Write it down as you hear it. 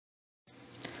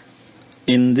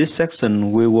In this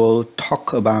section, we will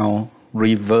talk about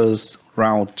reverse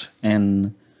route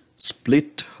and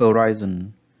split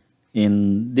horizon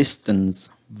in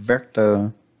distance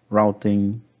vector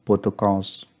routing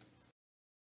protocols.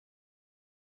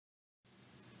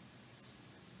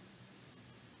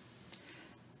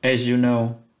 As you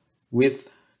know, with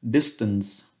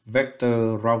distance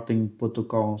vector routing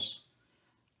protocols,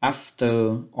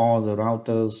 after all the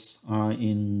routers are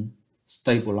in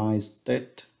stabilized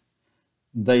state,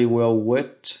 they will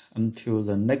wait until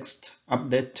the next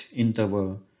update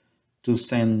interval to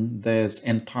send their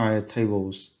entire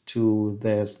tables to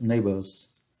their neighbors.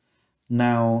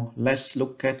 Now let's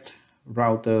look at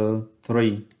router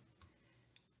 3.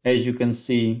 As you can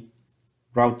see,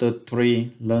 router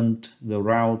 3 learned the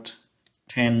route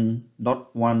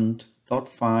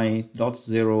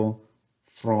 10.1.5.0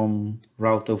 from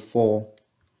router 4.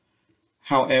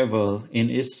 However, in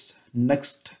its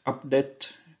next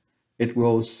update, it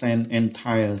will send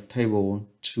entire table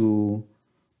to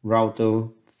router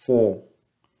 4.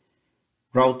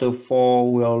 Router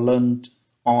 4 will learn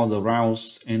all the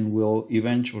routes and will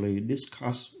eventually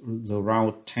discuss the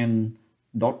route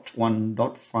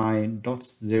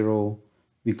 10.1.5.0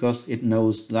 because it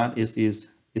knows that it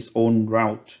is its own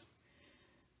route.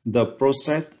 The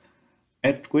process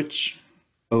at which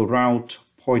a route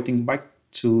pointing back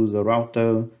to the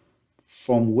router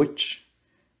from which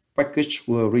package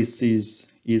were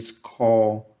received is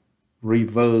called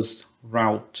reverse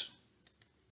route.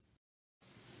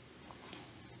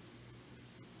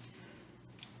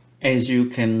 As you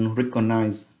can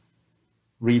recognize,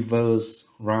 reverse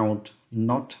route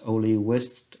not only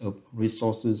wastes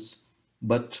resources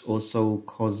but also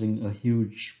causing a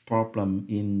huge problem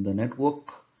in the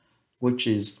network, which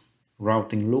is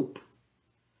routing loop.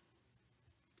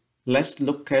 Let's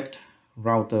look at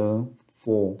router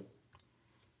 4.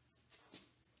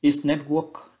 Its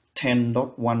network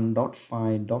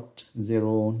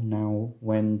 10.1.5.0 now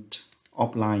went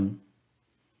offline.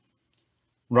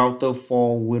 Router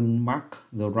 4 will mark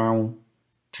the route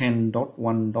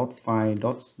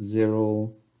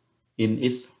 10.1.5.0 in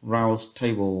its route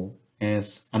table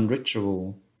as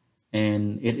unreachable,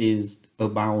 and it is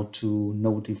about to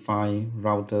notify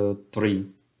router 3.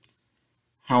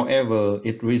 However,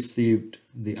 it received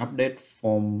the update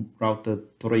from router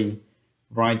 3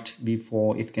 right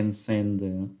before it can send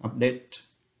the update.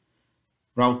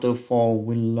 Router 4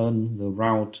 will learn the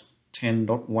route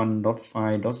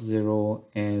 10.1.5.0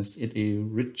 as it is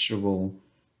reachable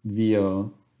via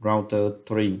router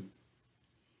 3.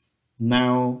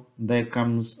 Now there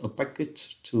comes a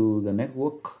packet to the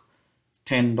network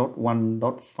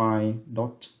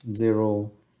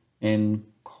 10.1.5.0 and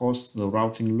cause the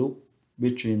routing loop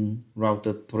between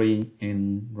router 3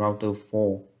 and router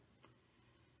 4.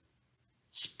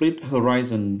 Split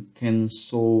horizon can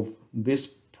solve this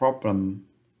problem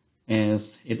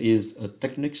as it is a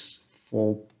technique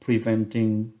for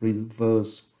preventing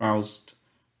reverse routes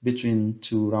between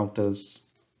two routers.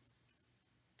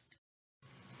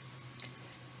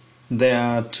 There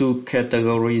are two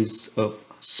categories of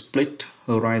split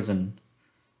horizon.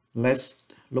 Let's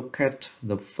look at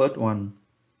the first one,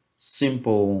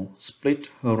 simple split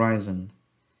horizon.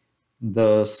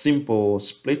 The simple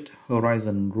split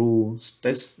horizon rule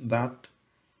states that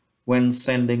when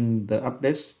sending the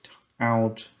updates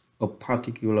out a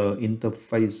particular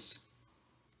interface,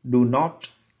 do not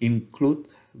include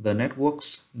the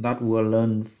networks that were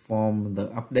learned from the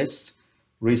updates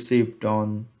received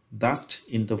on that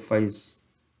interface.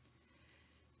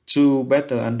 To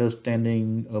better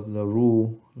understanding of the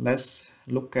rule, let's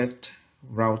look at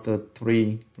router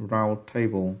 3 route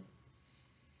table.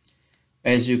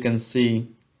 As you can see,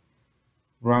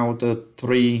 router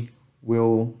 3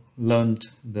 will learn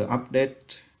the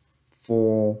update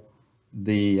for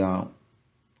the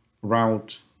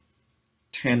route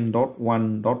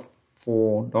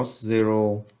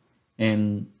 10.1.4.0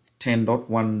 and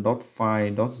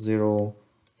 10.1.5.0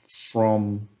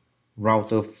 from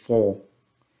router 4.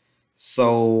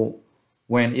 So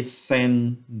when it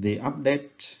sends the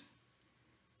update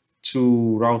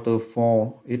to router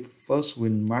 4, it first will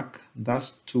mark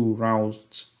those two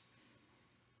routes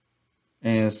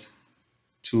as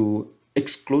to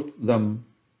exclude them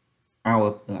out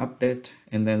of the update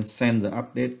and then send the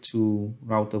update to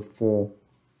router 4.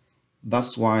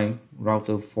 That's why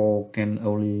router 4 can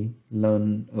only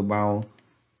learn about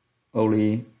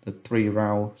only the 3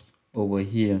 routes over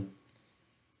here.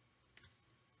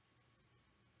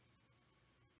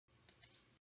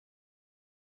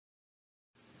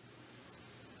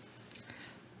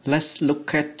 Let's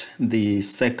look at the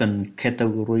second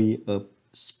category of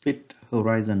split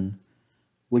horizon,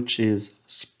 which is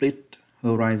split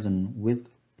horizon with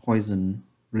poison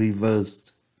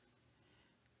reversed.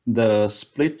 The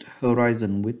split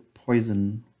horizon with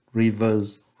poison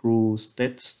reverse rule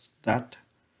states that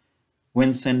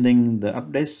when sending the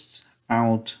updates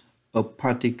out, a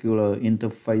particular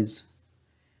interface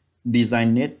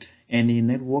designate any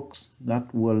networks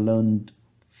that were learned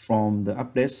from the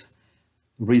updates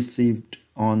received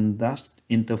on that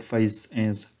interface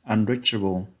as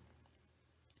unreachable.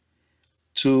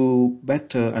 To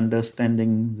better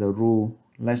understanding the rule,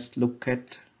 let's look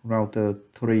at router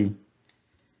 3.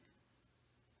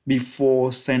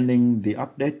 Before sending the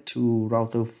update to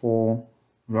router 4,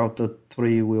 router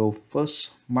 3 will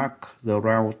first mark the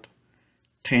route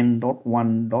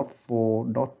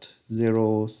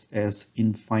 10.1.4.0 as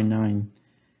infinite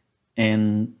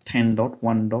and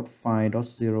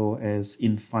 10.1.5.0 as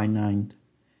infinite.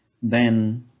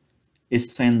 Then it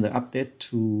sends the update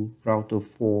to router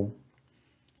 4.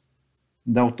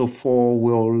 Router 4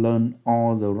 will learn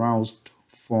all the routes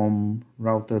from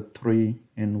router 3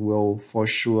 and will for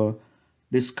sure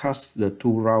discuss the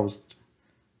two routes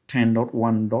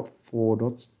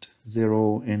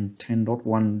 10.1.4.0 and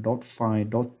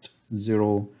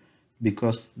 10.1.5.0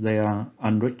 because they are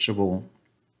unreachable.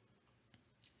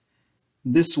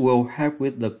 This will help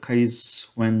with the case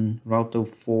when router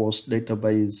 4's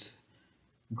database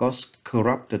got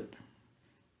corrupted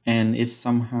and it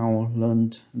somehow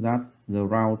learned that the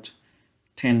route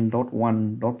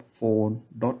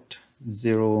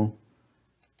 10.1.4.0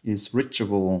 is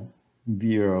reachable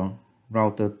via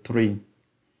router 3.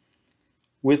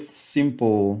 With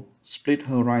simple split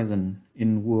horizon,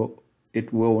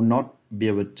 it will not be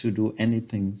able to do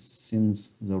anything since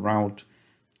the route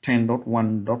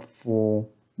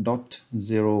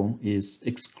 10.1.4.0 is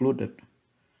excluded.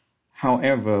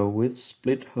 However, with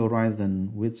split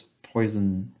horizon with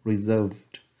poison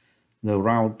reserved, the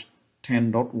route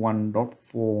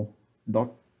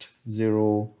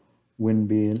 10.1.4.0 will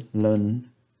be learned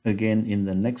again in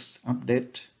the next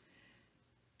update,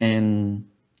 and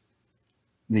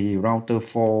the router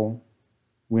 4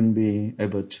 will be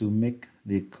able to make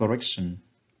the correction.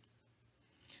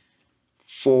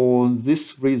 For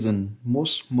this reason,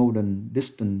 most modern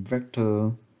distance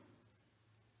vector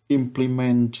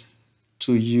implement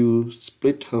to use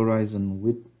split horizon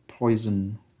with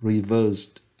poison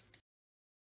reversed.